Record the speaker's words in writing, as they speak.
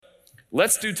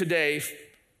let's do today,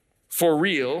 for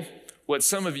real, what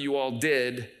some of you all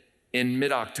did in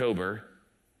mid-October,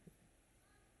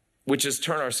 which is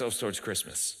turn ourselves towards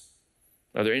Christmas.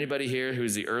 Are there anybody here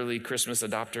who's the early Christmas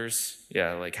adopters?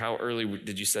 Yeah, like how early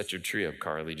did you set your tree up,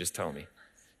 Carly? Just tell me.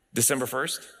 December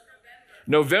 1st?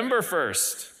 November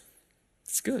 1st.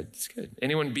 It's good, it's good.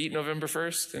 Anyone beat November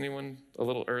 1st? Anyone a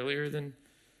little earlier than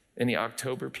any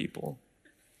October people?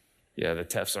 Yeah, the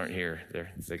Tefs aren't here.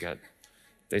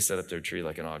 They set up their tree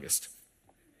like in August.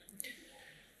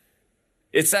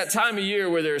 It's that time of year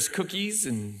where there's cookies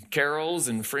and carols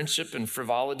and friendship and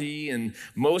frivolity, and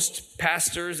most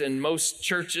pastors and most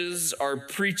churches are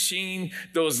preaching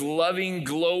those loving,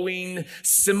 glowing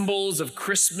symbols of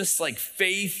Christmas like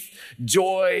faith,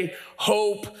 joy,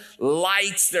 hope,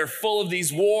 lights. They're full of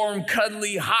these warm,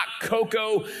 cuddly, hot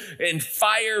cocoa and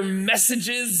fire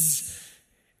messages.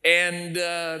 And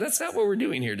that's not what we're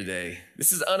doing here today.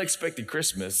 This is unexpected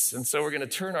Christmas, and so we're going to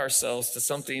turn ourselves to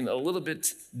something a little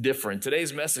bit different.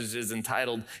 Today's message is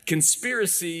entitled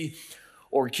Conspiracy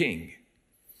or King.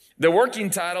 The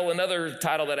working title, another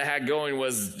title that I had going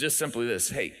was just simply this.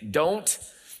 Hey, don't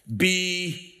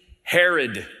be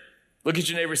Herod. Look at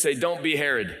your neighbor and say, don't be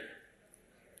Herod.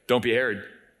 Don't be Herod.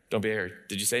 Don't be Herod.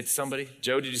 Did you say it to somebody?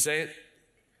 Joe, did you say it?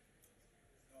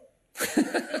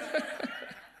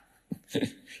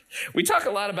 We talk a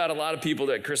lot about a lot of people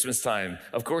at Christmas time.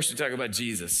 Of course, we talk about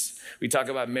Jesus. We talk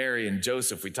about Mary and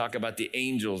Joseph. We talk about the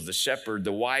angels, the shepherd,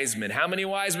 the wise men. How many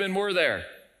wise men were there?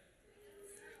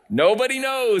 Nobody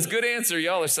knows. Good answer.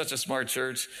 Y'all are such a smart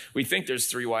church. We think there's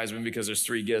 3 wise men because there's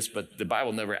 3 gifts, but the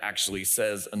Bible never actually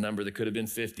says a number that could have been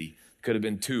 50, could have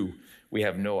been 2. We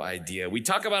have no idea. We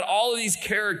talk about all of these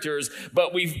characters,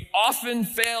 but we've often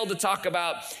failed to talk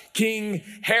about King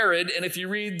Herod. And if you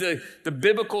read the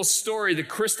biblical story, the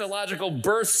Christological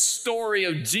birth story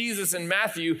of Jesus in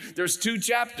Matthew, there's 2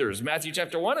 chapters, Matthew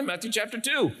chapter 1 and Matthew chapter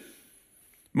 2.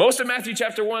 Most of Matthew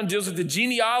chapter 1 deals with the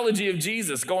genealogy of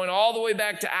Jesus, going all the way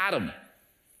back to Adam.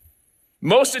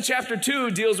 Most of chapter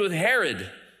 2 deals with Herod.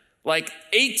 Like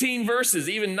 18 verses,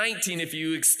 even 19 if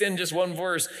you extend just one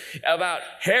verse about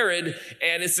Herod.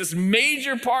 And it's this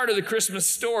major part of the Christmas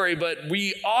story, but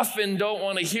we often don't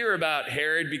want to hear about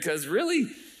Herod because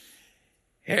really,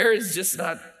 Herod's just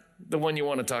not the one you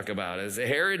want to talk about. As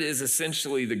Herod is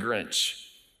essentially the Grinch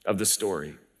of the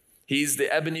story. He's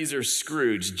the Ebenezer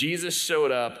Scrooge. Jesus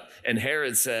showed up and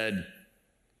Herod said,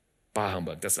 bah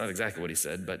humbug. That's not exactly what he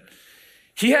said, but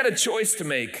he had a choice to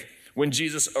make when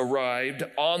Jesus arrived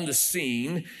on the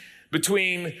scene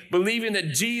between believing that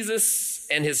Jesus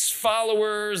and his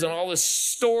followers and all this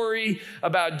story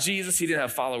about Jesus, he didn't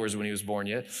have followers when he was born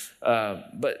yet,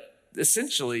 but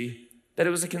essentially that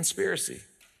it was a conspiracy,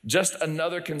 just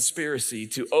another conspiracy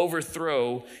to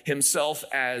overthrow himself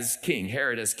as king,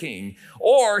 Herod as king,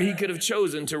 or he could have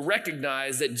chosen to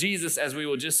recognize that Jesus, as we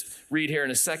will just read here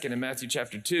in a second in Matthew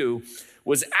chapter 2,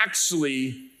 was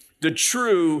actually the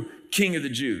true king of the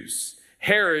Jews.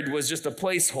 Herod was just a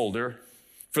placeholder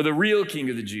for the real king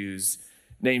of the Jews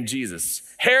named Jesus.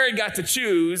 Herod got to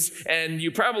choose, and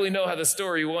you probably know how the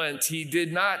story went. He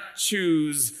did not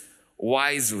choose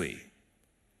wisely.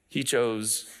 He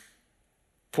chose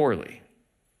poorly.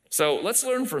 So let's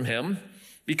learn from him,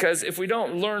 because if we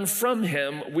don't learn from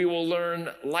him, we will learn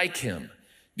like him.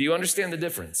 Do you understand the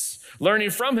difference? Learning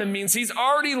from him means he's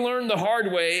already learned the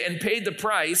hard way and paid the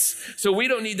price, so we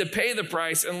don't need to pay the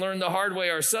price and learn the hard way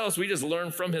ourselves. We just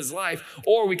learn from his life,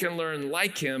 or we can learn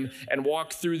like him and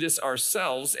walk through this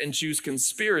ourselves and choose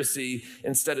conspiracy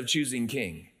instead of choosing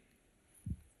king.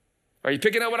 Are you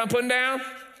picking up what I'm putting down?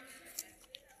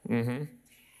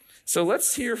 So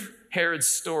let's hear Herod's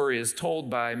story as told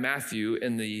by Matthew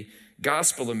in the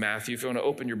Gospel of Matthew. If you want to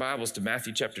open your Bibles to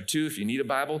Matthew chapter 2, if you need a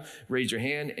Bible, raise your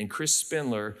hand, and Chris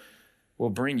Spindler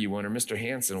will bring you one, or Mr.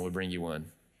 Hansen will bring you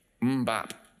one.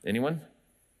 Bop. Anyone?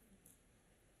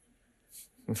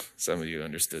 Some of you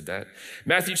understood that.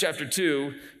 Matthew chapter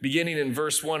 2, beginning in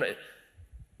verse 1,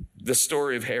 the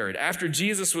story of Herod. After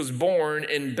Jesus was born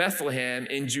in Bethlehem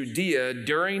in Judea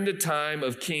during the time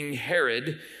of King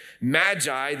Herod,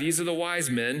 Magi, these are the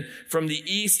wise men, from the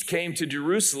east came to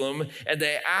Jerusalem, and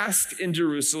they asked in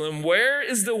Jerusalem, where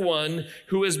is the one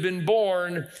who has been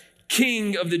born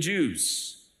King of the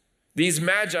Jews? These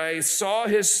Magi saw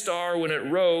his star when it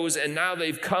rose, and now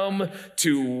they've come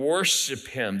to worship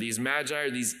him. These Magi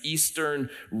are these Eastern,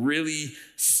 really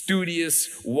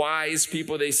studious, wise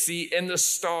people. They see in the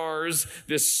stars,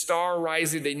 this star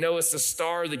rising. They know it's the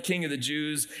star, the King of the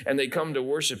Jews, and they come to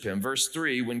worship him. Verse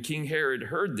 3, when King Herod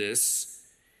heard this,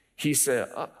 he said,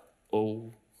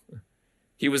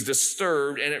 He was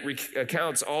disturbed, and it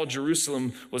recounts all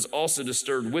Jerusalem was also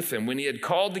disturbed with him. When he had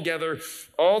called together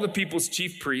all the people's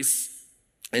chief priests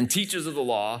and teachers of the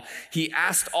law, he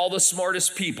asked all the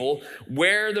smartest people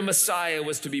where the Messiah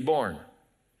was to be born.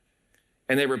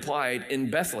 And they replied,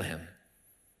 in Bethlehem,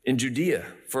 in Judea,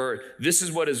 for this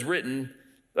is what is written.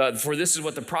 For this is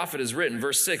what the prophet has written,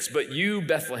 verse 6, but you,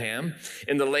 Bethlehem,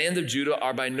 in the land of Judah,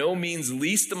 are by no means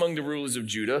least among the rulers of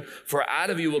Judah, for out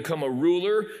of you will come a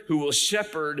ruler who will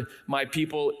shepherd my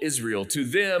people Israel. To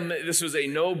them, this was a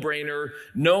no-brainer,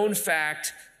 known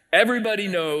fact. Everybody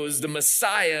knows the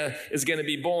Messiah is going to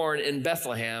be born in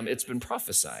Bethlehem. It's been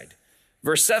prophesied.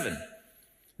 Verse 7,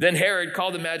 then Herod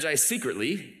called the Magi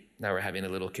secretly. Now we're having a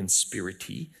little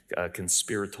conspiratorial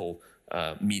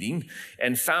meeting,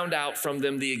 and found out from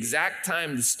them the exact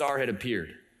time the star had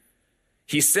appeared.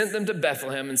 He sent them to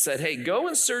Bethlehem and said, hey, go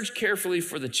and search carefully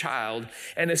for the child,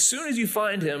 and as soon as you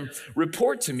find him,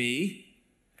 report to me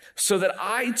so that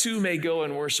I too may go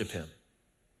and worship him.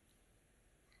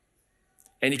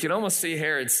 And you can almost see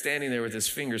Herod standing there with his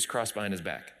fingers crossed behind his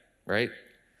back, right?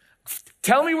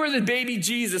 Tell me where the baby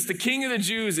Jesus, the King of the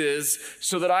Jews, is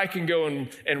so that I can go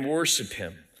and worship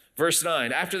him. Verse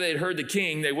 9, after they had heard the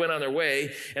king, they went on their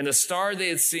way, and the star they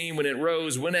had seen when it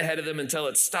rose went ahead of them until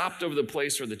it stopped over the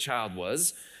place where the child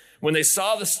was. When they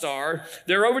saw the star,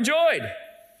 they were overjoyed.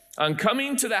 On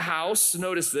coming to the house,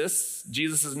 notice this,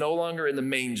 Jesus is no longer in the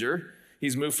manger.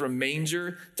 He's moved from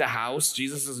manger to house.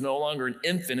 Jesus is no longer an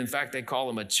infant. In fact, they call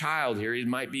him a child here. He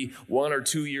might be 1 or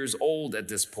 2 years old at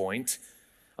this point.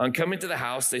 On coming to the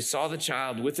house, they saw the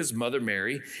child with his mother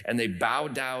Mary, and they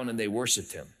bowed down and they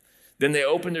worshiped him. Then they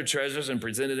opened their treasures and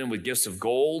presented him with gifts of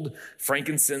gold,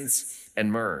 frankincense,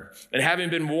 and myrrh. And having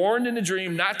been warned in a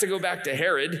dream not to go back to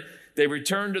Herod, they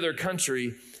returned to their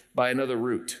country by another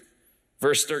route.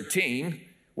 Verse 13,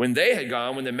 when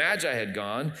the Magi had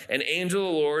gone, an angel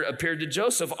of the Lord appeared to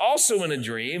Joseph also in a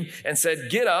dream and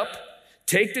said, get up,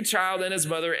 take the child and his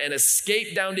mother and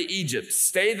escape down to Egypt.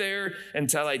 Stay there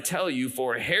until I tell you,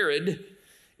 for Herod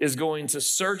is going to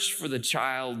search for the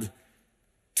child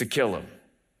to kill him.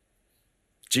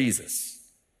 Jesus.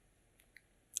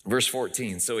 Verse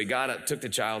 14, so he got up, took the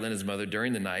child and his mother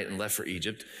during the night and left for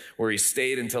Egypt, where he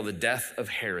stayed until the death of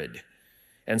Herod.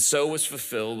 And so was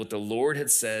fulfilled what the Lord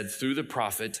had said through the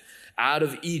prophet, out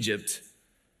of Egypt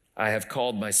I have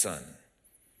called my son.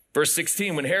 Verse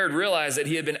 16, when Herod realized that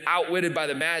he had been outwitted by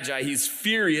the Magi, he's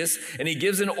furious and he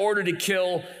gives an order to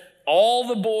kill all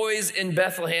the boys in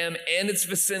Bethlehem and its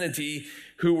vicinity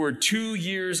who were 2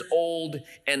 years old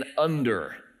and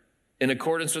under, in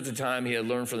accordance with the time he had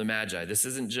learned from the Magi. This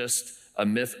isn't just a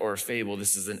myth or a fable.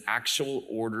 This is an actual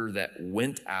order that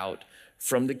went out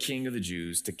from the King of the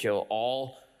Jews to kill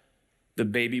all the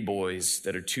baby boys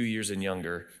that are 2 years and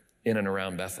younger in and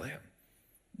around Bethlehem.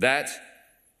 Then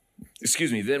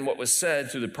what was said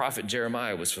through the prophet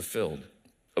Jeremiah was fulfilled.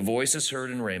 A voice is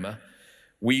heard in Ramah,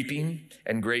 weeping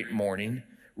and great mourning,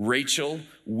 Rachel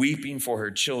weeping for her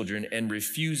children and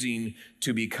refusing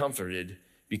to be comforted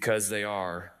because they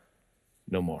are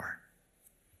no more.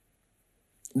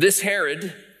 This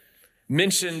Herod,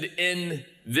 mentioned in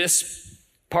this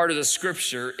part of the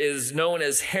scripture, is known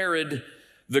as Herod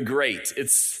the Great.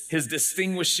 It's his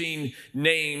distinguishing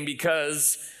name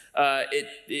because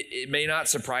it may not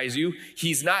surprise you.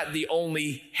 He's not the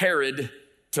only Herod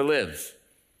to live.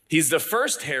 He's the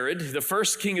first Herod, the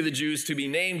first king of the Jews to be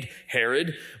named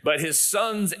Herod, but his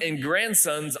sons and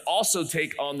grandsons also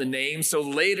take on the name. So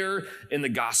later in the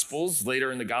Gospels,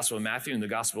 later in the Gospel of Matthew and the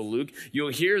Gospel of Luke, you'll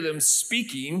hear them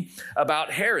speaking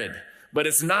about Herod, but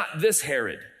it's not this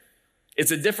Herod.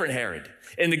 It's a different Herod.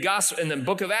 In the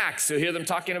book of Acts, you'll hear them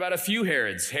talking about a few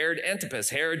Herods, Herod Antipas,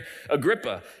 Herod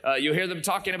Agrippa. You'll hear them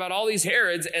talking about all these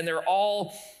Herods, and they're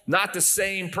all not the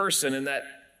same person, and that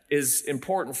is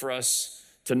important for us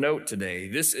to note today.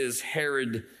 This is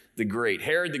Herod the Great.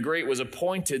 Herod the Great was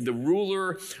appointed the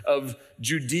ruler of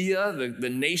Judea, the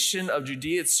nation of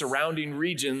Judea, its surrounding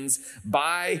regions,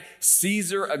 by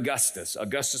Caesar Augustus.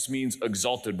 Augustus means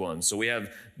exalted one. So we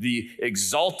have the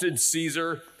exalted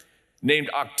Caesar named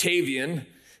Octavian,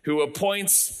 who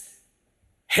appoints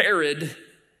Herod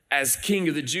as king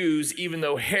of the Jews, even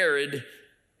though Herod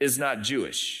is not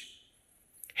Jewish.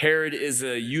 Herod is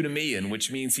a Edomian,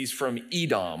 which means he's from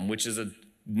Edom, which is a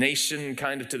nation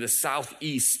kind of to the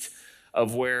southeast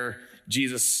of where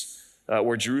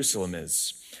Jerusalem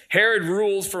is. Herod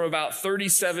ruled from about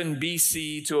 37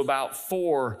 BC to about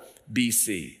 4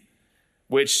 BC,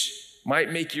 which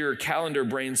might make your calendar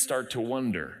brain start to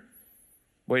wonder.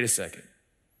 Wait a second.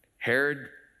 Herod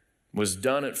was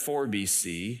done at 4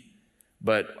 BC,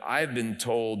 but I've been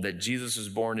told that Jesus was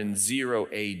born in 0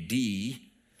 AD,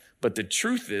 But the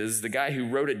truth is, the guy who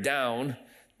wrote it down,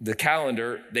 the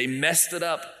calendar, they messed it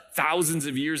up thousands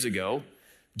of years ago.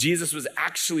 Jesus was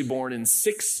actually born in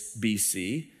 6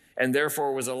 BC and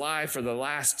therefore was alive for the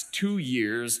last 2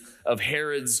 years of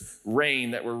Herod's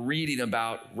reign that we're reading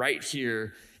about right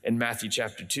here in Matthew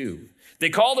chapter 2. They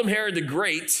called him Herod the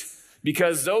Great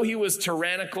because though he was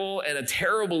tyrannical and a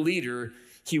terrible leader,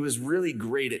 he was really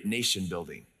great at nation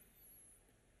building.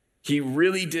 He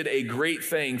really did a great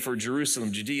thing for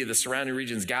Jerusalem, Judea, the surrounding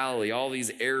regions, Galilee, all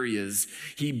these areas.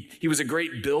 He was a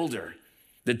great builder.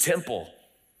 The temple,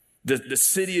 the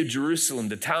city of Jerusalem,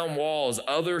 the town walls,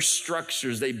 other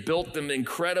structures, they built them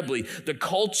incredibly. The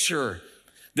culture,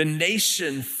 the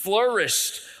nation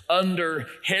flourished under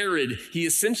Herod. He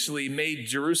essentially made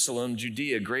Jerusalem,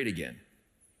 Judea, great again.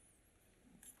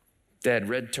 They had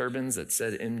red turbans that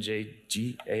said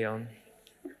MJGA on.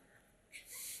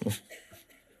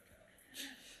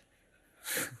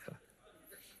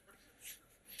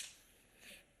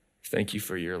 Thank you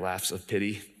for your laughs of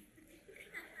pity.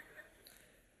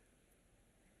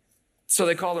 So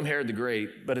they called him Herod the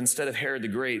Great, but instead of Herod the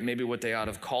Great, maybe what they ought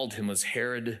to have called him was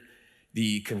Herod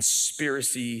the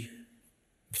Conspiracy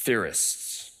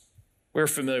Theorists. We're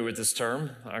familiar with this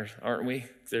term, aren't we?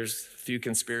 There's a few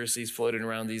conspiracies floating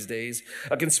around these days.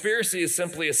 A conspiracy is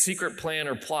simply a secret plan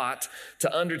or plot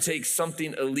to undertake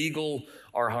something illegal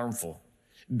or harmful.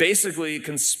 Basically,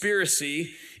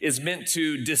 conspiracy is meant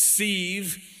to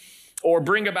deceive or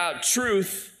bring about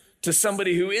truth to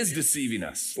somebody who is deceiving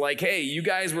us. Like, hey, you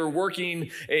guys were working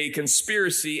a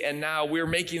conspiracy and now we're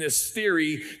making this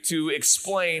theory to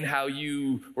explain how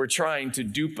you were trying to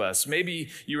dupe us. Maybe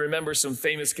you remember some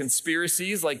famous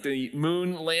conspiracies like the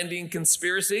moon landing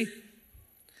conspiracy.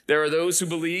 There are those who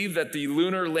believe that the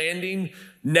lunar landing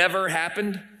never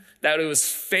happened, that it was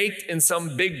faked in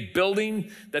some big building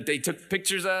that they took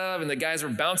pictures of and the guys were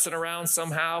bouncing around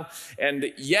somehow.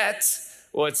 And yet,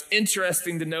 what's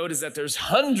interesting to note is that there's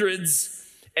hundreds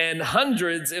and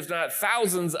hundreds, if not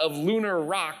thousands, of lunar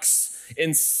rocks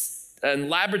in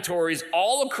laboratories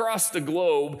all across the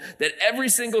globe that every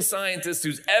single scientist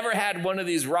who's ever had one of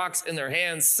these rocks in their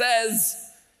hands says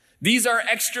these are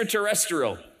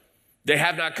extraterrestrial. They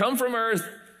have not come from Earth,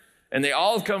 and they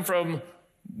all have come from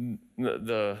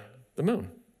the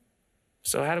moon.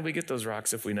 So how did we get those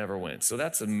rocks if we never went? So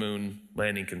that's a moon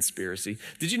landing conspiracy.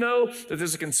 Did you know that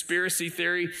there's a conspiracy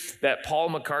theory that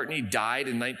Paul McCartney died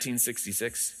in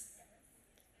 1966?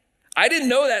 I didn't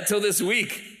know that till this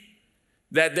week,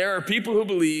 that there are people who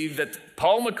believe that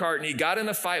Paul McCartney got in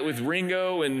a fight with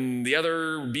Ringo and the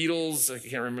other Beatles, I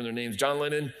can't remember their names, John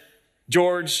Lennon,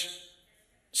 George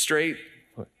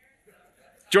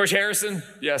Harrison,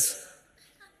 yes.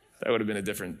 That would have been a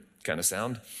different kind of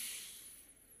sound.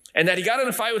 And that he got in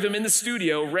a fight with him in the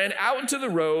studio, ran out into the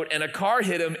road, and a car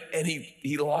hit him, and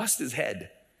he lost his head.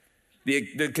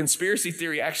 The conspiracy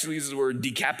theory actually uses the word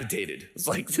decapitated. It's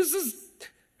like,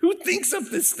 who thinks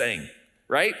of this thing,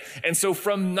 right? And so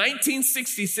from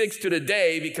 1966 to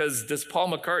today, because this Paul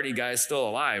McCartney guy is still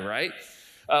alive, right?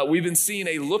 We've been seeing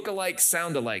a look-alike,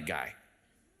 sound-alike guy.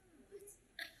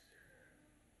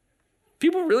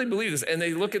 People really believe this, and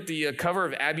they look at the cover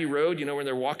of Abbey Road, you know, when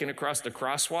they're walking across the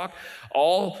crosswalk.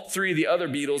 All three of the other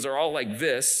Beatles are all like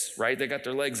this, right? They got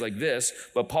their legs like this,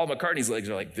 but Paul McCartney's legs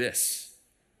are like this.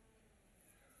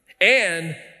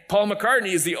 And Paul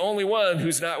McCartney is the only one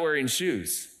who's not wearing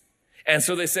shoes. And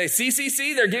so they say,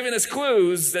 see, they're giving us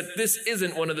clues that this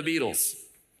isn't one of the Beatles.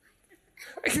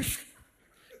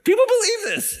 People believe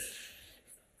this.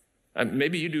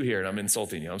 Maybe you do here, and I'm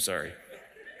insulting you. I'm sorry.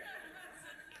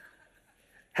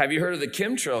 Have you heard of the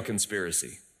chemtrail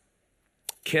conspiracy?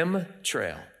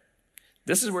 Chemtrail.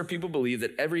 This is where people believe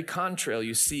that every contrail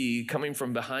you see coming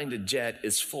from behind a jet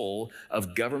is full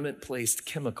of government-placed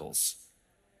chemicals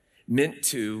meant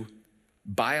to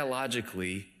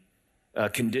biologically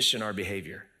condition our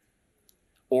behavior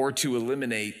or to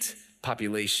eliminate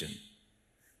population,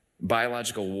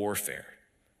 biological warfare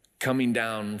coming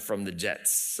down from the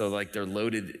jets. So like they're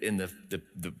loaded in the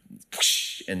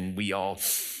and we all,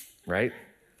 right?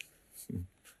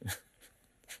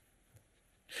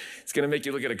 It's going to make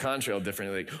you look at a contrail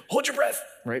differently. Like, hold your breath,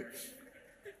 right?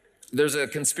 There's a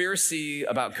conspiracy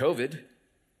about COVID.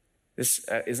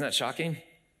 Isn't that shocking?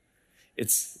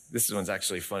 This one's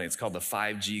actually funny. It's called the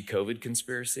 5G COVID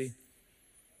conspiracy,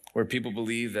 where people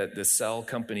believe that the cell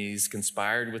companies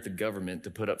conspired with the government to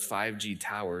put up 5G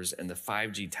towers, and the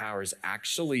 5G towers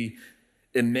actually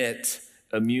emit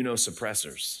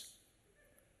immunosuppressors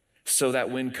so that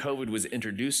when COVID was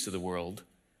introduced to the world,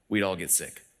 we'd all get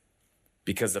sick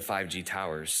because the 5G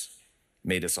towers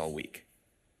made us all weak.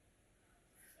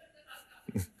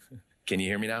 Can you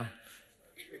hear me now?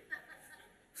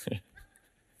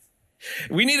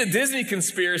 We need a Disney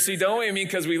conspiracy, don't we? I mean,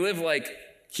 because we live like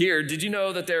here. Did you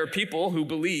know that there are people who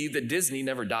believe that Disney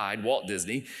never died, Walt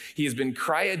Disney? He has been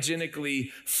cryogenically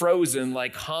frozen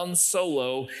like Han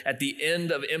Solo at the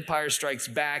end of Empire Strikes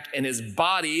Back, and his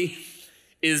body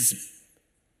is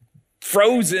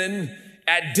frozen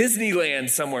at Disneyland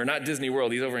somewhere, not Disney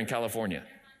World. He's over in California.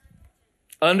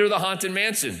 Under the Haunted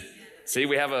Mansion. See,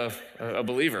 we have a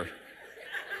believer.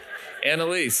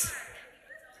 Annalise.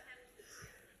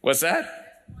 What's that?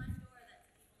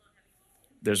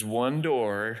 There's one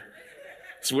door.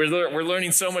 So we're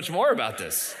learning so much more about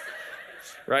this,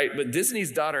 right? But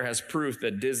Disney's daughter has proof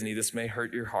that Disney, this may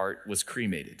hurt your heart, was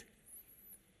cremated.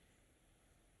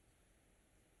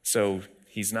 So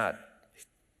he's not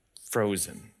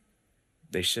frozen.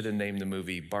 They should have named the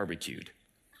movie Barbecued.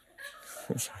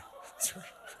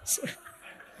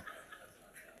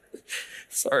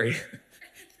 Sorry.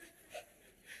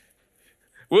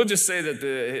 We'll just say that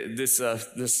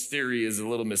this theory is a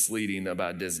little misleading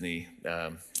about Disney.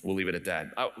 We'll leave it at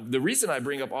that. The reason I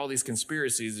bring up all these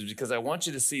conspiracies is because I want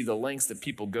you to see the lengths that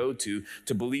people go to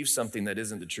believe something that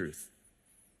isn't the truth.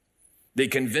 They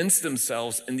convince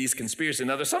themselves in these conspiracies.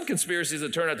 Now, there's some conspiracies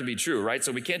that turn out to be true, right?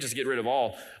 So we can't just get rid of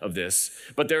all of this.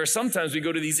 But there are sometimes we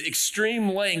go to these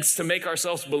extreme lengths to make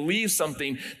ourselves believe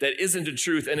something that isn't the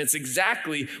truth. And it's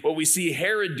exactly what we see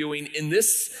Herod doing in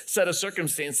this set of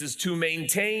circumstances to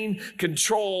maintain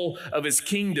control of his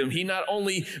kingdom. He not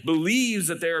only believes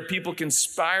that there are people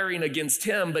conspiring against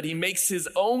him, but he makes his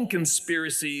own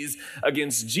conspiracies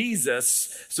against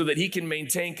Jesus so that he can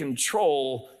maintain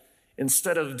control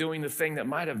instead of doing the thing that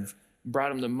might have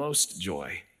brought him the most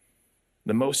joy,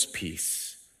 the most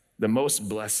peace, the most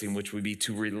blessing, which would be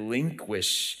to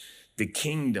relinquish the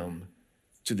kingdom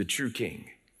to the true king.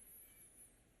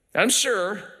 I'm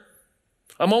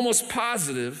almost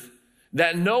positive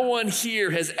that no one here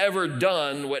has ever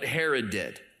done what Herod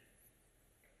did,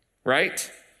 right?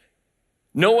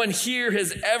 No one here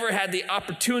has ever had the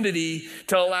opportunity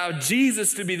to allow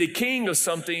Jesus to be the king of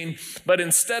something, but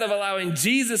instead of allowing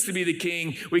Jesus to be the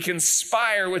king, we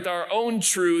conspire with our own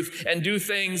truth and do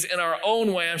things in our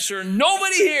own way. I'm sure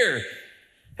nobody here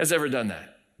has ever done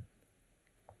that.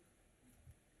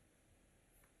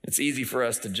 It's easy for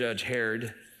us to judge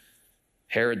Herod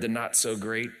the not so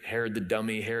great, Herod the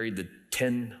dummy, Herod the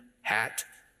tin hat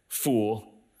fool,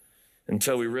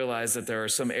 until we realize that there are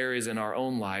some areas in our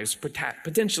own lives,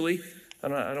 potentially, I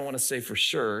don't want to say for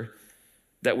sure,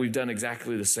 that we've done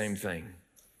exactly the same thing.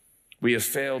 We have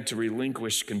failed to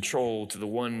relinquish control to the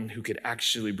one who could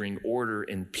actually bring order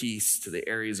and peace to the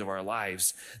areas of our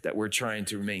lives that we're trying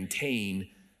to maintain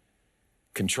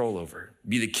control over,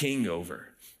 be the king over.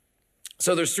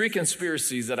 So there's three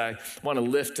conspiracies that I want to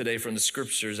lift today from the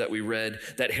scriptures that we read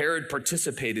that Herod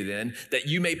participated in, that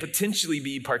you may potentially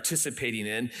be participating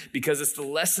in, because it's the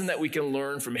lesson that we can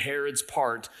learn from Herod's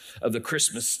part of the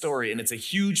Christmas story. And it's a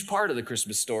huge part of the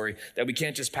Christmas story that we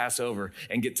can't just pass over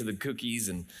and get to the cookies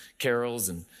and carols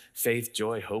and faith,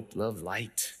 joy, hope, love,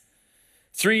 light.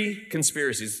 Three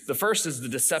conspiracies. The first is the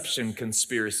deception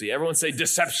conspiracy. Everyone say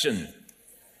deception.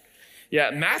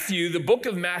 Yeah, Matthew, the book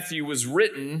of Matthew was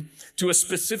written to a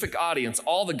specific audience.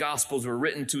 All the Gospels were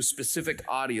written to specific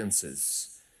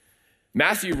audiences.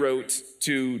 Matthew wrote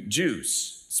to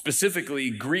Jews, specifically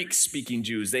Greek-speaking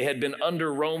Jews. They had been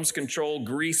under Rome's control,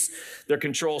 Greece, their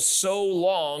control so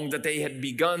long that they had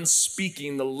begun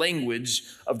speaking the language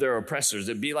of their oppressors.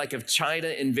 It'd be like if China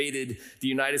invaded the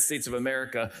United States of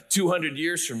America 200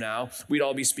 years from now, we'd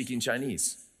all be speaking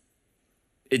Chinese.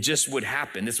 It just would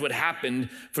happen. It's what happened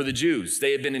for the Jews.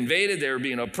 They had been invaded. They were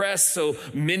being oppressed. So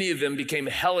many of them became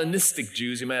Hellenistic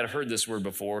Jews. You might have heard this word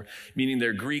before, meaning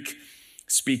they're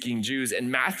Greek-speaking Jews.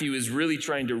 And Matthew is really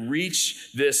trying to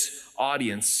reach this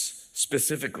audience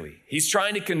specifically. He's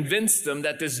trying to convince them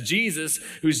that this Jesus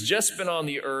who's just been on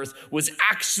the earth was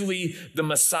actually the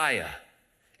Messiah.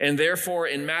 And therefore,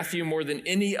 in Matthew, more than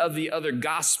any of the other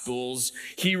Gospels,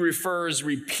 he refers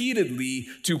repeatedly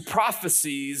to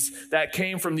prophecies that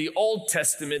came from the Old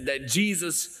Testament that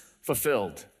Jesus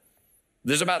fulfilled.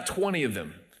 There's about 20 of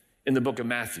them in the book of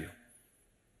Matthew.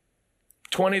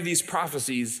 20 of these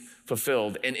prophecies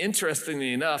fulfilled. And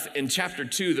interestingly enough, in chapter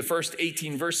 2, the first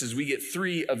 18 verses, we get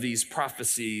 3 of these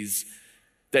prophecies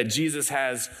that Jesus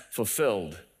has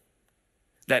fulfilled,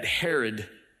 that Herod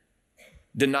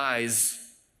denies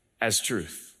as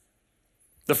truth.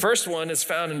 The first one is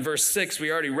found in verse 6.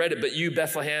 We already read it. But you,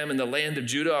 Bethlehem, in the land of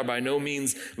Judah, are by no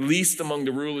means least among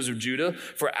the rulers of Judah,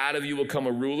 for out of you will come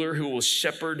a ruler who will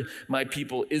shepherd my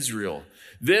people Israel.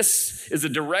 This is a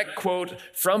direct quote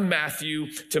from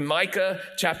Matthew to Micah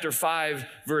chapter 5,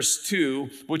 verse 2,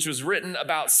 which was written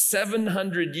about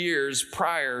 700 years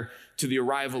prior to the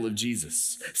arrival of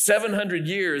Jesus. 700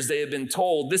 years they had been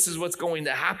told this is what's going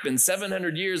to happen.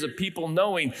 700 years of people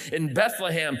knowing in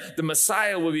Bethlehem the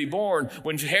Messiah will be born.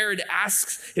 When Herod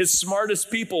asks his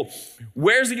smartest people,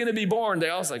 where's he going to be born? They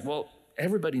all was like, well,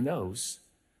 everybody knows.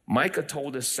 Micah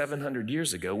told us 700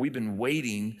 years ago, we've been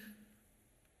waiting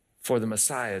for the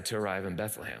Messiah to arrive in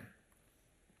Bethlehem.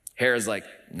 Herod's like,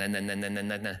 nah. I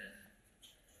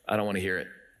don't want to hear it.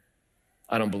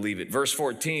 I don't believe it. Verse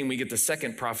 14, we get the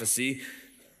second prophecy,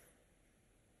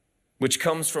 which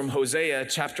comes from Hosea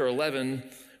chapter 11,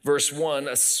 verse 1,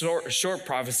 a short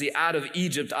prophecy. Out of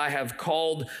Egypt I have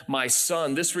called my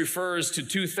son. This refers to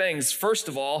two things. First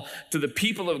of all, to the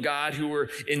people of God who were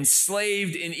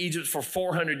enslaved in Egypt for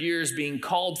 400 years, being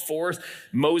called forth.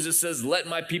 Moses says, let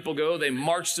my people go. They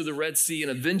march to the Red Sea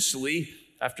and eventually,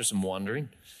 after some wandering,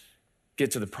 get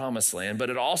to the promised land.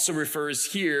 But it also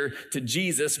refers here to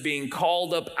Jesus being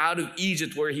called up out of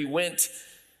Egypt, where he went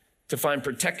to find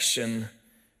protection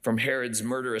from Herod's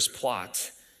murderous plot.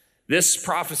 This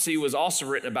prophecy was also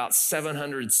written about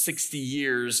 760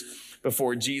 years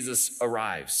before Jesus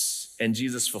arrives, and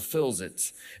Jesus fulfills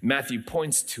it. Matthew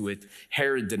points to it.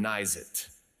 Herod denies it.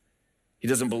 He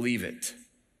doesn't believe it.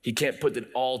 He can't put it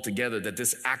all together that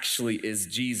this actually is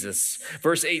Jesus.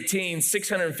 Verse 18,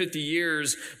 650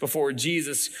 years before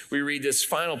Jesus, we read this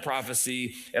final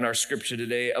prophecy in our scripture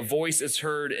today. A voice is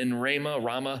heard in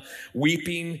Ramah,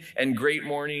 weeping and great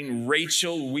mourning,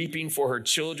 Rachel weeping for her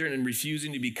children and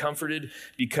refusing to be comforted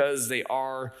because they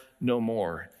are no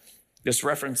more. This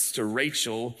reference to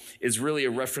Rachel is really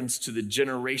a reference to the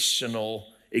generational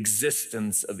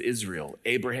existence of Israel.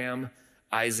 Abraham,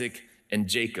 Isaac, and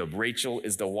Jacob. Rachel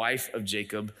is the wife of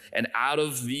Jacob. And out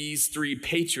of these three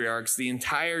patriarchs, the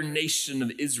entire nation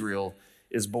of Israel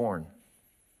is born.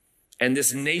 And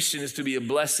this nation is to be a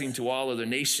blessing to all other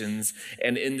nations.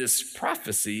 And in this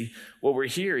prophecy, what we're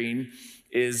hearing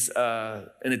is an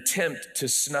attempt to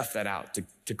snuff that out,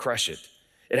 to crush it.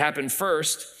 It happened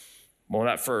first. Well,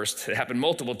 not first. It happened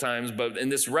multiple times. But in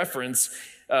this reference,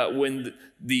 when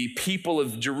the people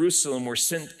of Jerusalem were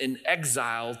sent in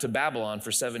exile to Babylon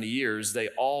for 70 years, they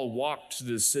all walked to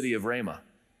the city of Ramah.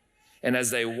 And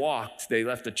as they walked, they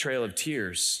left a trail of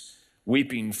tears,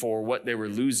 weeping for what they were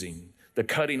losing, the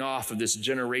cutting off of this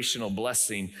generational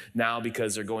blessing now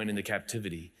because they're going into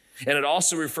captivity. And it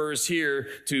also refers here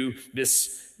to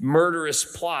this murderous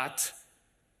plot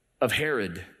of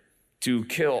Herod to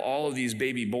kill all of these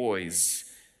baby boys.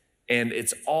 And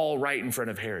it's all right in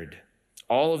front of Herod.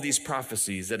 All of these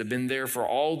prophecies that have been there for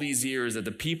all these years that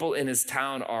the people in his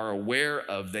town are aware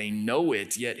of, they know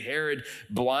it, yet Herod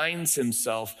blinds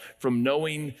himself from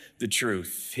knowing the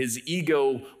truth. His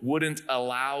ego wouldn't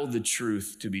allow the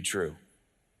truth to be true.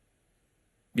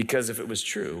 Because if it was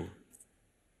true,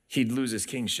 he'd lose his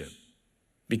kingship.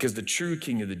 Because the true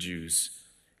king of the Jews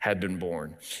had been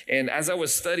born. And as I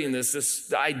was studying the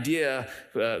idea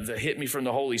that hit me from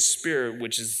the Holy Spirit,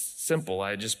 which is simple.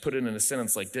 I just put it in a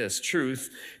sentence like this. Truth,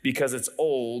 because it's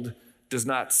old, does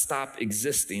not stop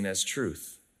existing as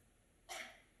truth.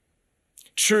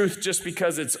 Truth, just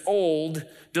because it's old,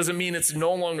 doesn't mean it's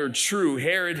no longer true.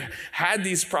 Herod had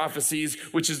these prophecies,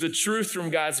 which is the truth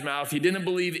from God's mouth. He didn't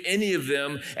believe any of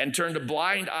them and turned a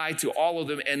blind eye to all of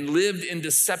them and lived in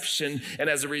deception. And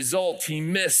as a result, he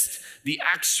missed the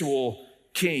actual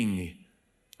king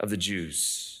of the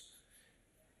Jews.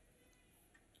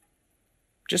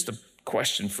 Just a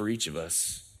question for each of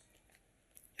us.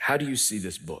 How do you see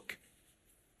this book,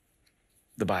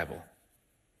 the Bible?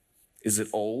 Is it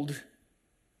old?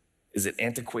 Is it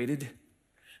antiquated?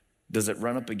 Does it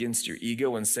run up against your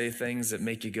ego and say things that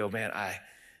make you go, man,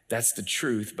 that's the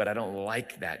truth, but I don't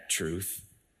like that truth?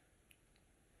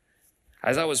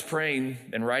 As I was praying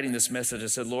and writing this message, I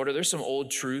said, Lord, are there some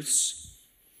old truths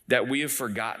that we have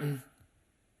forgotten,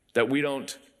 that we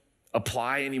don't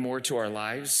apply anymore to our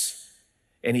lives?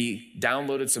 And he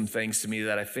downloaded some things to me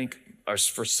that I think are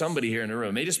for somebody here in the room.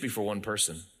 It may just be for one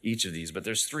person, each of these, but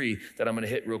there's three that I'm going to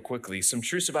hit real quickly. Some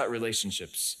truths about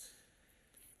relationships.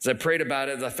 As I prayed about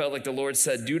it, I felt like the Lord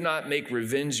said, do not make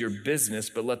revenge your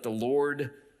business, but let the Lord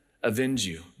avenge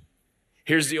you.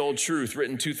 Here's the old truth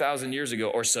written 2,000 years ago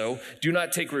or so. Do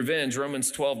not take revenge,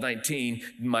 Romans 12:19,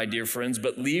 my dear friends,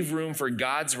 but leave room for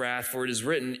God's wrath, for it is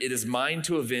written, it is mine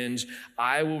to avenge,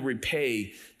 I will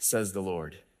repay, says the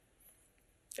Lord.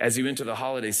 As you enter the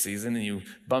holiday season and you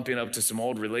bumping up to some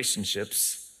old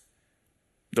relationships,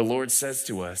 the Lord says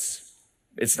to us,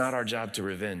 it's not our job to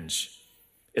revenge.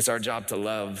 It's our job to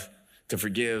love, to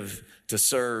forgive, to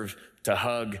serve, to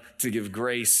hug, to give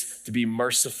grace, to be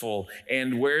merciful.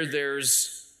 And where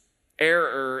there's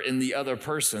error in the other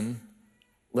person,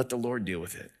 let the Lord deal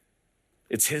with it.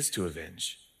 It's his to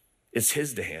avenge. It's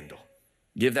his to handle.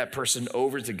 Give that person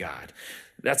over to God.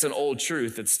 That's an old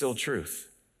truth. It's still truth.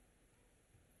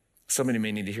 Somebody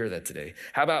may need to hear that today.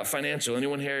 How about financial?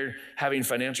 Anyone here having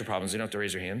financial problems? You don't have to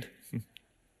raise your hand.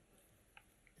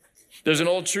 There's an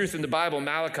old truth in the Bible,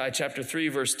 Malachi chapter 3,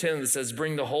 verse 10, that says,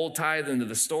 bring the whole tithe into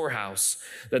the storehouse,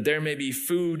 that there may be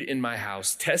food in my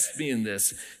house. Test me in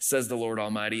this, says the Lord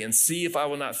Almighty, and see if I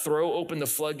will not throw open the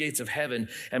floodgates of heaven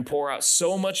and pour out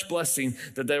so much blessing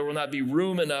that there will not be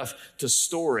room enough to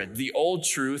store it. The old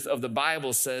truth of the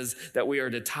Bible says that we are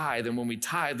to tithe, and when we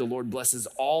tithe, the Lord blesses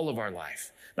all of our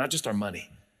life, not just our money,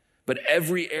 but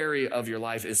every area of your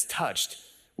life is touched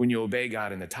when you obey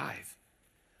God in the tithe.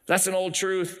 That's an old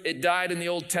truth. It died in the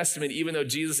Old Testament, even though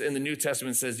Jesus in the New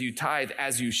Testament says you tithe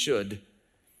as you should.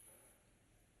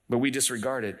 But we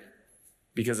disregard it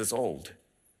because it's old.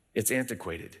 It's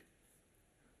antiquated.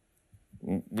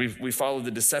 We follow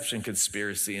the deception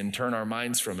conspiracy and turn our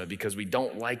minds from it because we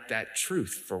don't like that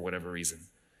truth for whatever reason.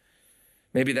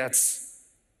 Maybe that's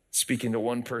speaking to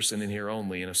one person in here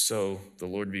only, and if so, the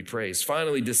Lord be praised.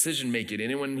 Finally, decision making.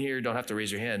 Anyone here, don't have to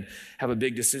raise your hand, have a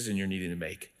big decision you're needing to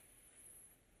make.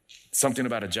 Something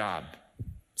about a job,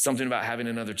 something about having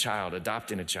another child,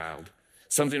 adopting a child,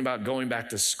 something about going back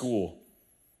to school,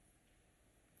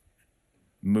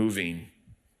 moving.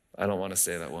 I don't want to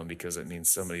say that one because it means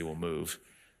somebody will move.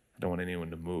 I don't want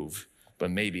anyone to move,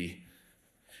 but maybe.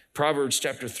 Proverbs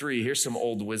chapter 3, here's some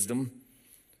old wisdom.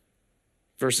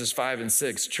 Verses 5 and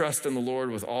 6, trust in the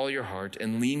Lord with all your heart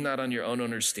and lean not on your own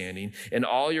understanding. In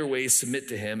all your ways submit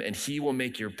to him, and he will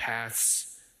make your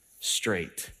paths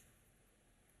straight.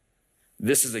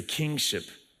 This is a kingship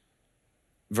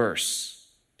verse.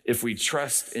 If we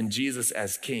trust in Jesus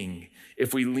as king,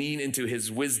 if we lean into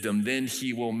his wisdom, then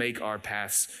he will make our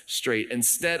paths straight.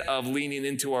 Instead of leaning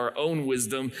into our own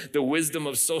wisdom, the wisdom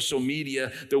of social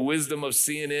media, the wisdom of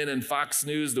CNN and Fox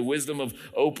News, the wisdom of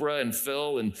Oprah and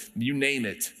Phil and you name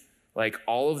it, like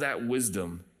all of that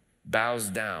wisdom bows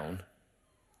down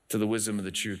to the wisdom of the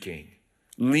true king.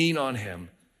 Lean on him,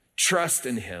 trust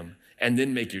in him, and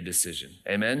then make your decision.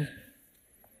 Amen?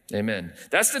 Amen.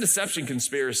 That's the deception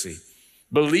conspiracy.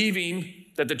 Believing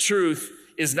that the truth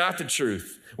is not the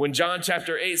truth. When John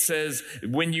chapter 8 says,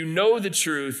 when you know the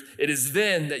truth, it is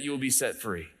then that you will be set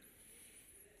free.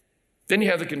 Then you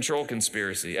have the control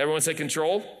conspiracy. Everyone say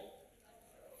control?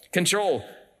 Control.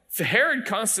 Herod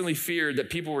constantly feared that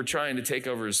people were trying to take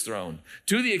over his throne,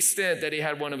 to the extent that he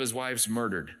had one of his wives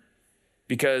murdered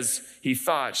because he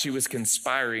thought she was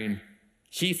conspiring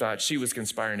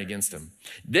against him.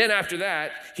 Then after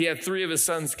that, he had 3 of his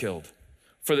sons killed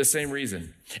for the same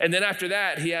reason. And then after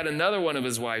that, he had another one of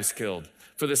his wives killed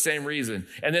for the same reason.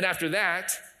 And then after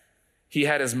that, he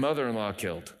had his mother-in-law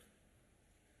killed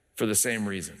for the same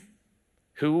reason.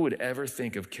 Who would ever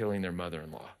think of killing their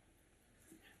mother-in-law?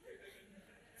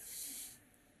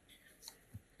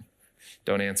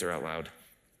 Don't answer out loud.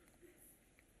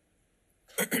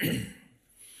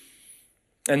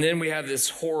 And then we have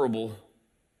this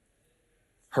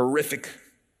horrific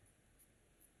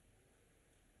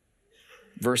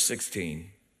verse 16,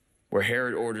 where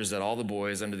Herod orders that all the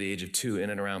boys under the age of 2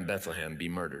 in and around Bethlehem be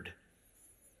murdered.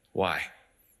 Why?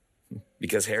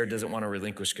 Because Herod doesn't want to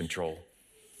relinquish control.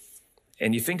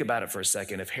 And you think about it for a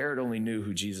second, if Herod only knew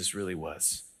who Jesus really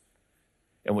was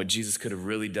and what Jesus could have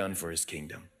really done for his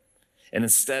kingdom, and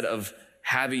instead of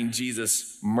having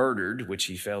Jesus murdered, which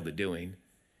he failed at doing,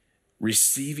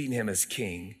 receiving him as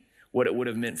king, what it would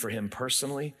have meant for him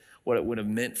personally, what it would have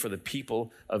meant for the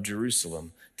people of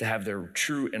Jerusalem to have their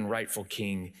true and rightful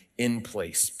king in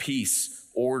place, peace,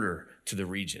 order to the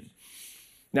region.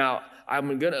 Now,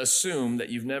 I'm going to assume that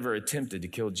you've never attempted to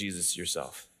kill Jesus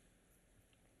yourself.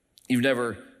 You've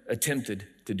never attempted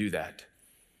to do that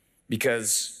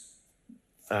because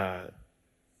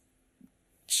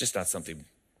it's just not something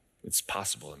that's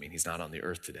possible. I mean, he's not on the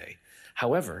earth today.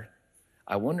 However,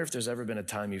 I wonder if there's ever been a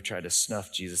time you've tried to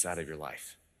snuff Jesus out of your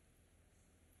life.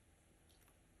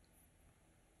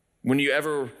 When you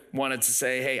ever wanted to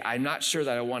say, hey, I'm not sure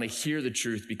that I want to hear the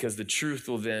truth because the truth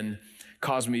will then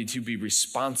cause me to be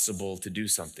responsible to do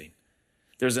something.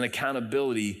 There's an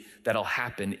accountability that'll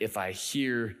happen if I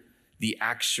hear the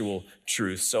actual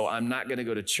truth. So I'm not going to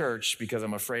go to church because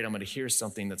I'm afraid I'm going to hear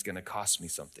something that's going to cost me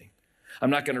something. I'm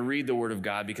not going to read the word of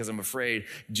God because I'm afraid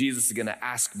Jesus is going to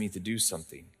ask me to do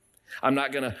something. I'm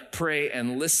not going to pray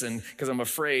and listen because I'm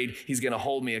afraid he's going to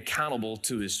hold me accountable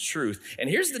to his truth. And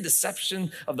here's the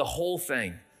deception of the whole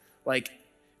thing. Like,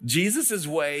 Jesus'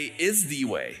 way is the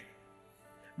way,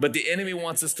 but the enemy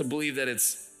wants us to believe that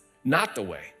it's not the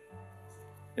way.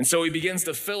 And so he begins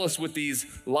to fill us with these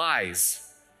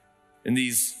lies and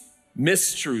these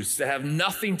mistruths that have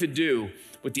nothing to do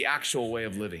with the actual way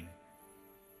of living.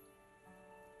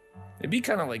 It'd be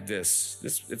kind of like this.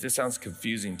 If this sounds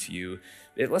confusing to you,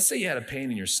 let's say you had a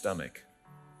pain in your stomach,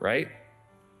 right?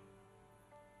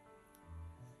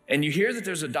 And you hear that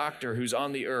there's a doctor who's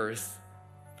on the earth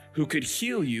who could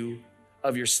heal you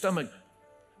of your stomach,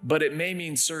 but it may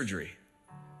mean surgery.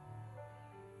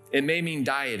 It may mean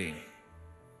dieting.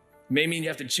 It may mean you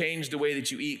have to change the way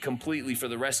that you eat completely for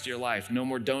the rest of your life. No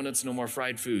more donuts, no more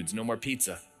fried foods, no more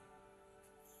pizza.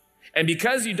 And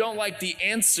because you don't like the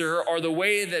answer or the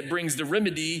way that brings the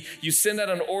remedy, you send out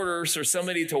an order for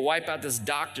somebody to wipe out this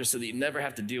doctor so that you never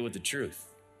have to deal with the truth.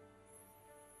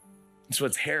 It's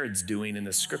what Herod's doing in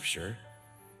the scripture.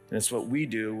 And it's what we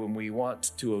do when we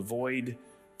want to avoid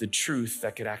the truth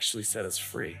that could actually set us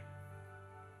free.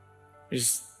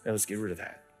 Let's get rid of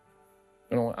that.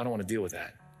 I don't want to deal with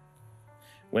that.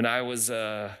 When I was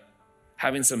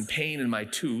having some pain in my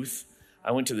tooth,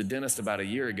 I went to the dentist about a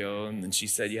year ago, and then she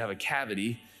said, you have a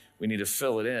cavity. We need to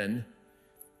fill it in.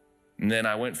 And then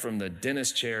I went from the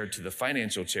dentist chair to the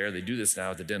financial chair. They do this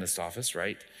now at the dentist office,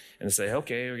 right? And they say,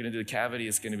 okay, we're going to do the cavity.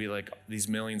 It's going to be like these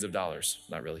millions of dollars.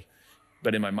 Not really.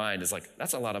 But in my mind, it's like,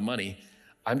 that's a lot of money.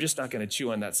 I'm just not going to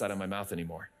chew on that side of my mouth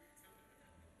anymore.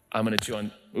 I'm going to chew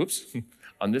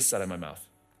on this side of my mouth.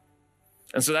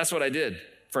 And so that's what I did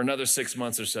for another 6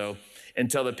 months or so,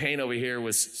 until the pain over here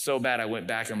was so bad. I went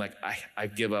back and I'm like, I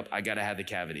give up. I got to have the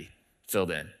cavity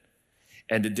filled in.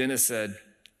 And the dentist said,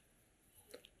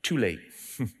 too late.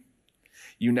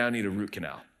 You now need a root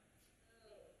canal.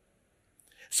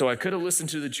 So I could have listened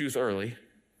to the truth early,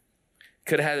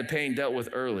 could have had the pain dealt with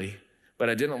early, but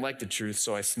I didn't like the truth,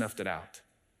 so I snuffed it out.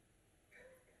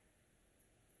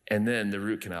 And then the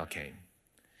root canal came.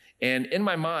 And in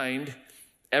my mind,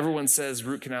 everyone says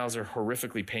root canals are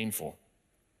horrifically painful.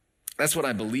 That's what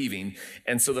I'm believing.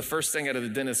 And so the first thing out of the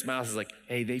dentist's mouth is like,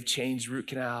 hey, they've changed root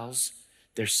canals.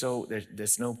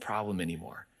 There's no problem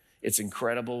anymore. It's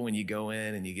incredible when you go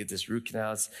in and you get this root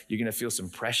canal. You're going to feel some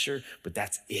pressure, but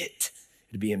that's it.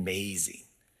 It'd be amazing.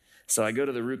 So I go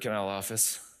to the root canal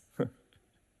office.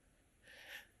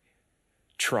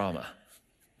 Trauma.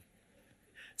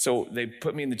 So they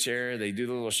put me in the chair, they do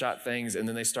the little shot things, and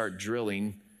then they start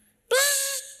drilling.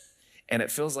 And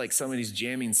it feels like somebody's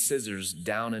jamming scissors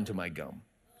down into my gum.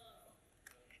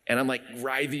 And I'm like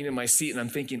writhing in my seat, and I'm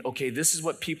thinking, okay, this is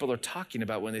what people are talking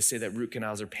about when they say that root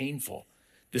canals are painful.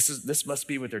 This must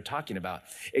be what they're talking about.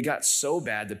 It got so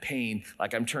bad, the pain,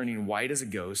 like I'm turning white as a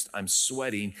ghost, I'm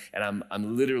sweating, and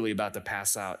I'm literally about to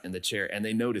pass out in the chair, and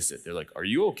they notice it. They're like, are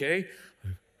you okay?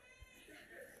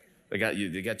 They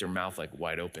got their mouth like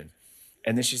wide open.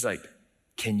 And then she's like,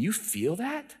 can you feel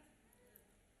that?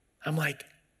 I'm like,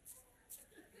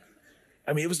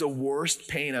 it was the worst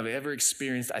pain I've ever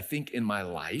experienced, I think, in my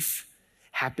life,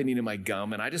 happening in my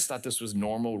gum. And I just thought this was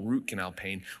normal root canal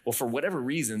pain. Well, for whatever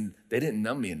reason, they didn't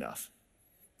numb me enough.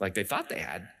 Like they thought they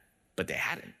had, but they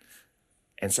hadn't.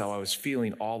 And so I was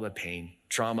feeling all the pain,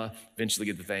 trauma, eventually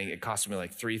get the thing. It cost me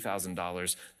like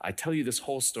 $3,000. I tell you this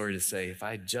whole story to say, if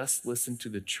I just listened to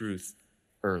the truth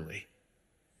early,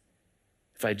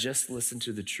 if I just listened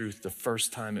to the truth the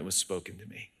first time it was spoken to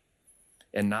me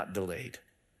and not delayed,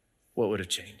 what would have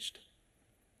changed?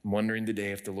 I'm wondering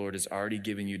today if the Lord has already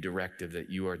given you directive that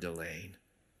you are delaying.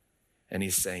 And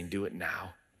he's saying, do it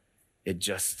now. It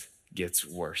just gets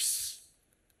worse.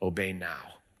 Obey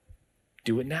now.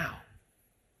 Do it now.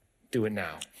 Do it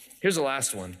now. Here's the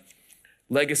last one.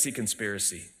 Legacy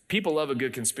conspiracy. People love a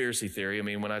good conspiracy theory.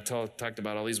 When I talked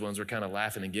about all these ones, we're kind of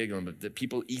laughing and giggling, but the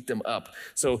people eat them up.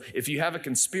 So if you have a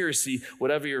conspiracy,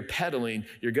 whatever you're peddling,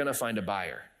 you're going to find a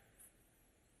buyer.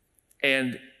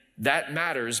 And that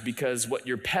matters because what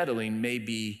you're peddling may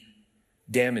be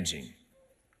damaging,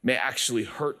 may actually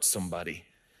hurt somebody.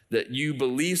 That you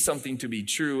believe something to be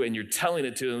true and you're telling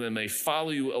it to them and they follow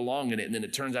you along in it, and then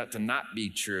it turns out to not be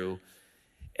true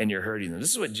and you're hurting them.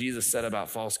 This is what Jesus said about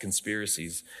false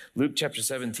conspiracies. Luke chapter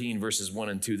 17, verses 1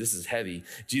 and 2. This is heavy.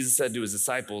 Jesus said to his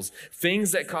disciples,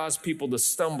 things that cause people to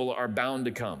stumble are bound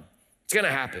to come. It's going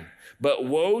to happen. But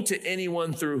woe to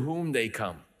anyone through whom they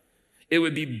come. It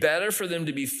would be better for them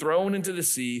to be thrown into the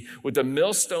sea with a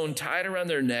millstone tied around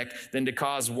their neck than to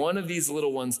cause one of these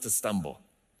little ones to stumble.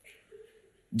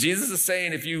 Jesus is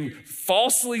saying if you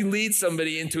falsely lead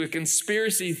somebody into a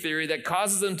conspiracy theory that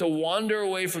causes them to wander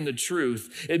away from the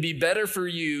truth, it'd be better for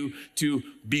you to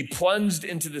be plunged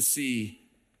into the sea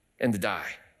and to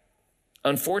die.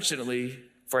 Unfortunately,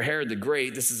 for Herod the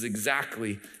Great, this is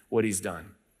exactly what he's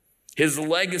done. His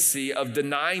legacy of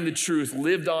denying the truth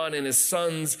lived on in his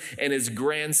sons and his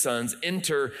grandsons.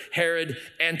 Enter Herod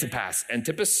Antipas.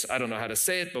 Antipas, I don't know how to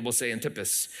say it, but we'll say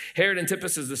Antipas. Herod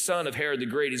Antipas is the son of Herod the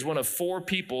Great. He's one of 4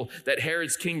 people that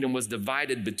Herod's kingdom was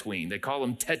divided between. They call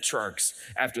them tetrarchs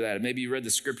after that. Maybe you read the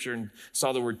scripture and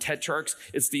saw the word tetrarchs.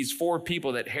 It's these 4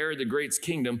 people that Herod the Great's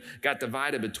kingdom got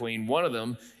divided between. One of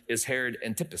them is Herod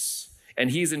Antipas.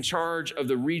 And he's in charge of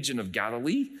the region of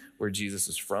Galilee, where Jesus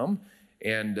is from.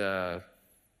 And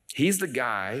he's the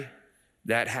guy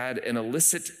that had an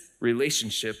illicit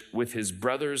relationship with his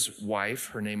brother's wife.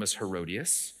 Her name is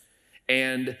Herodias.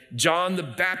 And John the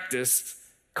Baptist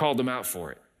called him out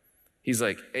for it. He's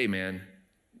like, hey, man,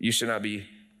 you should not be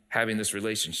having this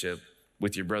relationship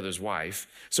with your brother's wife.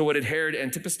 So what did Herod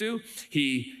Antipas do?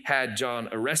 He had John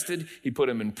arrested. He put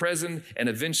him in prison. And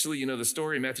eventually, you know the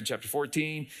story in Matthew chapter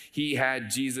 14, he had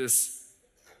Jesus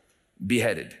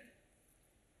beheaded.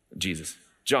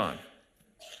 John.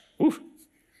 Woo.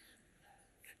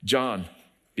 John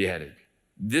beheaded.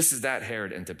 This is that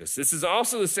Herod Antipas. This is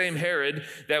also the same Herod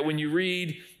that when you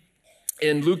read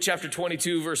in Luke chapter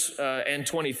 22, verse and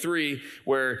 23,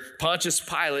 where Pontius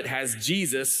Pilate has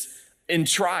Jesus in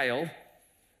trial.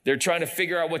 They're trying to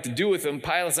figure out what to do with him.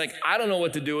 Pilate's like, I don't know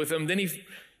what to do with him. Then he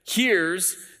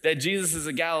hears that Jesus is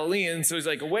a Galilean. So he's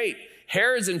like, wait,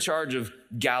 Herod's in charge of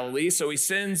Galilee. So he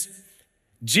sends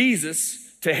Jesus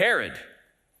to Herod.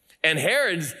 And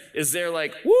Herod is there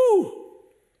like, woo,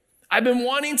 I've been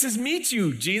wanting to meet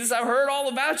you, Jesus. I've heard all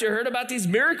about you. I heard about these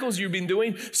miracles you've been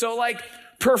doing. So like,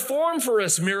 perform for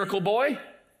us, miracle boy.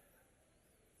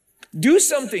 Do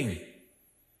something.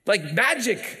 Like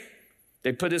magic.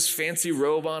 They put his fancy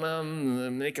robe on him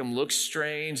and make him look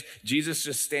strange. Jesus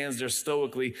just stands there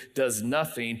stoically, does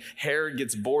nothing. Herod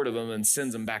gets bored of him and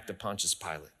sends him back to Pontius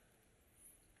Pilate.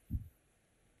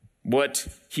 What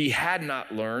he had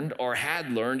not learned or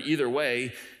had learned, either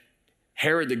way,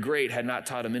 Herod the Great had not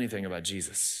taught him anything about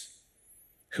Jesus,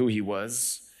 who he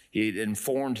was. He had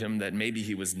informed him that maybe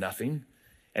he was nothing.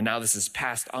 And now this is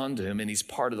passed on to him, and he's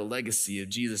part of the legacy of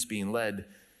Jesus being led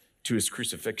to his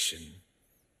crucifixion.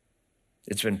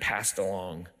 It's been passed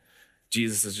along.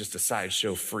 Jesus is just a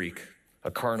sideshow freak, a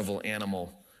carnival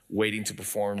animal waiting to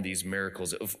perform these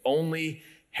miracles. If only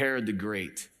Herod the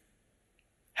Great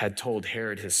had told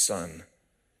Herod his son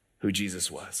who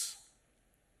Jesus was.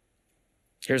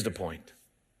 Here's the point.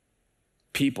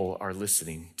 People are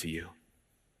listening to you.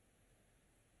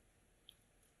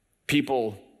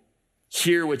 People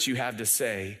hear what you have to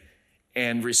say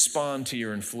and respond to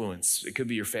your influence. It could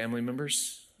be your family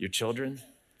members, your children.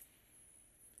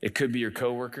 It could be your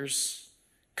coworkers.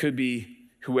 Could be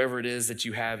whoever it is that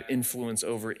you have influence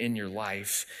over in your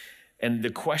life. And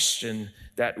the question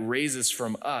that raises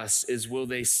from us is, will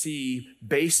they see,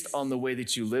 based on the way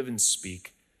that you live and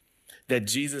speak, that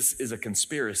Jesus is a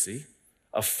conspiracy,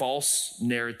 a false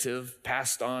narrative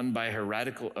passed on by a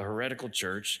heretical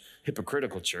church,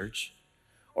 hypocritical church,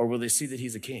 or will they see that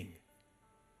he's a king?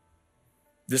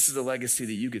 This is the legacy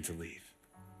that you get to leave,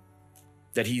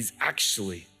 that he's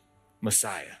actually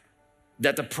Messiah,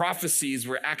 that the prophecies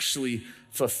were actually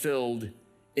fulfilled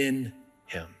in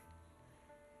him.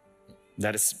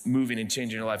 That is moving and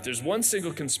changing your life. There's one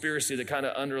single conspiracy that kind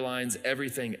of underlines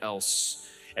everything else.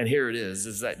 And here it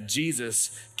is that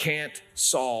Jesus can't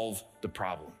solve the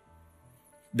problem.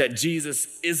 That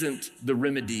Jesus isn't the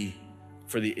remedy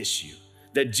for the issue.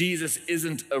 That Jesus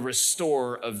isn't a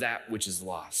restorer of that which is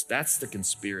lost. That's the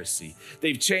conspiracy.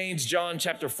 They've changed John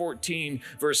chapter 14,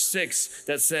 verse 6,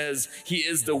 that says he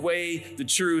is the way, the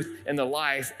truth, and the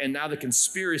life. And now the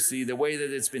conspiracy, the way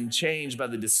that it's been changed by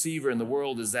the deceiver in the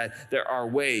world, is that there are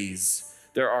ways,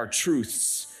 there are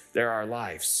truths, there are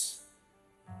lives.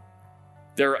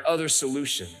 There are other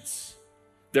solutions.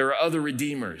 There are other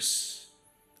redeemers,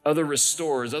 other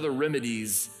restorers, other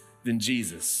remedies than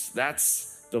Jesus.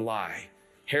 That's the lie.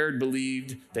 Herod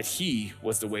believed that he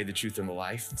was the way, the truth, and the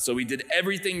life. So he did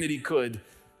everything that he could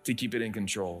to keep it in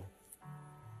control.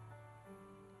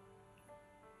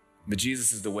 But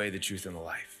Jesus is the way, the truth, and the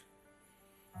life.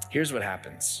 Here's what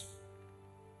happens.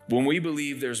 When we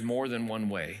believe there's more than one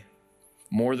way,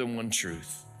 more than one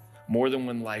truth, more than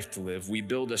one life to live, we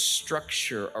build a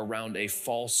structure around a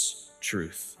false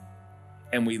truth.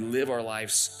 And we live our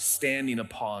lives standing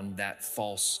upon that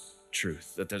false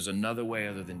truth, that there's another way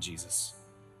other than Jesus.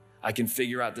 I can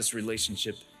figure out this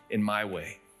relationship in my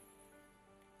way.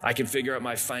 I can figure out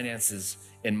my finances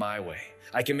in my way.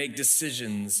 I can make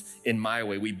decisions in my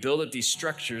way. We build up these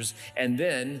structures, and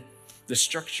then the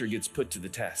structure gets put to the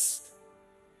test.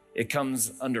 It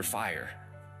comes under fire.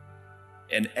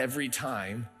 And every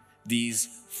time, these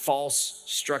false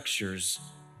structures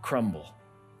crumble.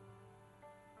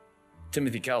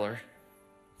 Timothy Keller,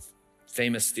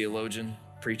 famous theologian,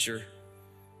 preacher,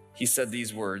 he said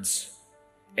these words: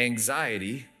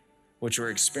 anxiety, which we're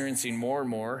experiencing more and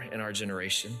more in our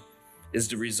generation, is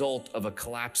the result of a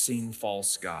collapsing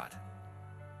false God.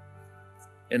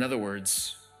 In other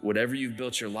words, whatever you've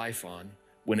built your life on,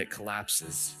 when it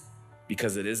collapses,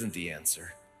 because it isn't the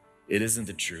answer, it isn't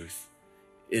the truth,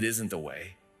 it isn't the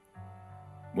way,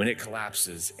 when it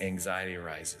collapses, anxiety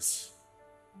arises.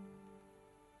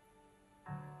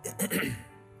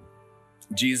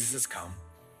 Jesus has come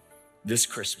this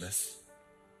Christmas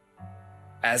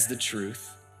as the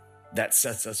truth that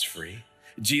sets us free.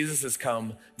 Jesus has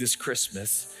come this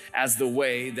Christmas as the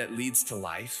way that leads to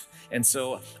life. And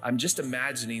so I'm just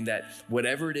imagining that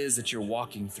whatever it is that you're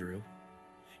walking through,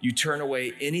 you turn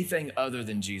away anything other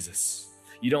than Jesus.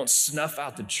 You don't snuff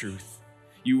out the truth.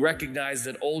 You recognize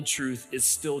that old truth is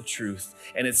still truth,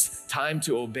 and it's time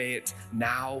to obey it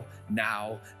now,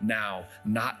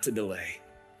 not to delay,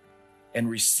 and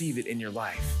receive it in your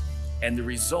life. And the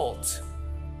result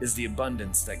is the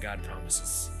abundance that God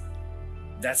promises.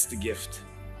 That's the gift.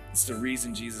 It's the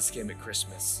reason Jesus came at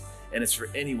Christmas, and it's for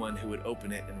anyone who would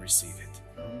open it and receive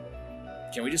it.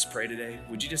 Can we just pray today?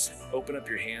 Would you just open up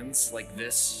your hands like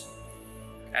this,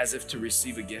 as if to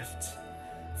receive a gift?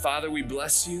 Father, we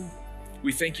bless you.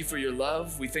 We thank you for your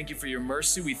love. We thank you for your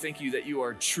mercy. We thank you that you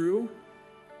are true,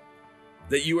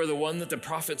 that you are the one that the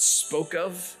prophets spoke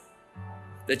of,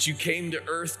 that you came to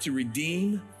earth to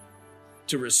redeem,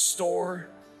 to restore.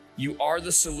 You are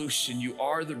the solution. You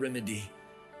are the remedy.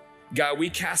 God, we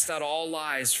cast out all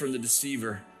lies from the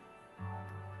deceiver,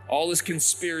 all his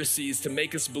conspiracies to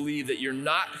make us believe that you're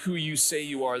not who you say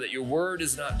you are, that your word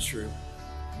is not true.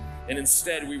 And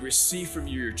instead, we receive from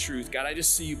you your truth. God, I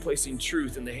just see you placing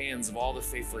truth in the hands of all the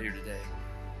faithful here today.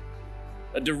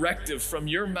 A directive from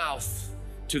your mouth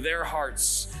to their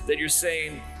hearts that you're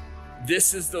saying,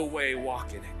 this is the way,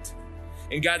 walk in it.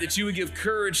 And God, that you would give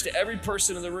courage to every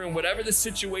person in the room, whatever the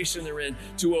situation they're in,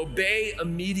 to obey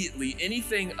immediately.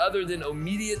 Anything other than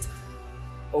immediate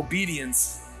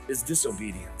obedience is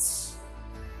disobedience.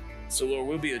 So Lord,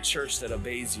 we'll be a church that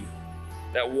obeys you,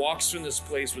 that walks from this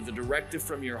place with a directive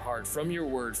from your heart, from your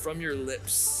word, from your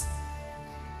lips.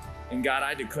 And God,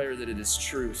 I declare that it is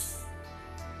truth.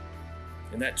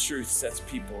 And that truth sets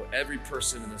people, every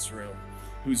person in this room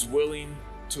who's willing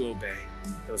to obey,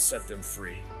 it'll set them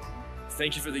free.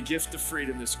 Thank you for the gift of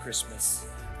freedom this Christmas.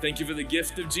 Thank you for the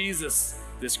gift of Jesus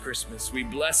this Christmas. We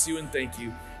bless you and thank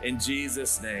you in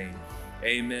Jesus' name.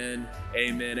 Amen,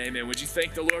 amen, amen. Would you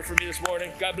thank the Lord for me this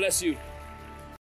morning? God bless you.